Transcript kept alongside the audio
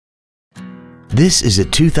This is a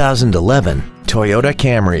 2011 Toyota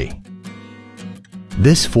Camry.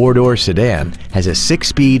 This four-door sedan has a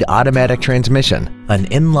 6-speed automatic transmission, an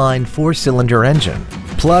inline 4-cylinder engine.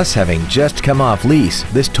 Plus, having just come off lease,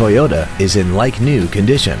 this Toyota is in like-new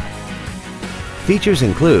condition. Features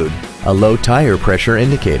include a low tire pressure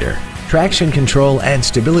indicator, traction control and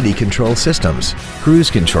stability control systems, cruise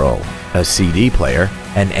control, a CD player,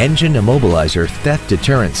 an engine immobilizer theft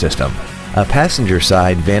deterrent system, a passenger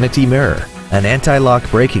side vanity mirror, an anti-lock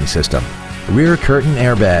braking system, rear curtain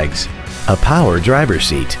airbags, a power driver's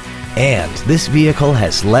seat, and this vehicle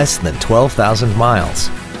has less than 12,000 miles.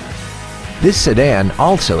 This sedan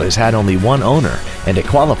also has had only one owner and it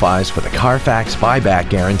qualifies for the Carfax buyback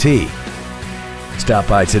guarantee. Stop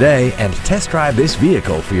by today and test drive this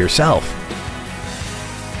vehicle for yourself.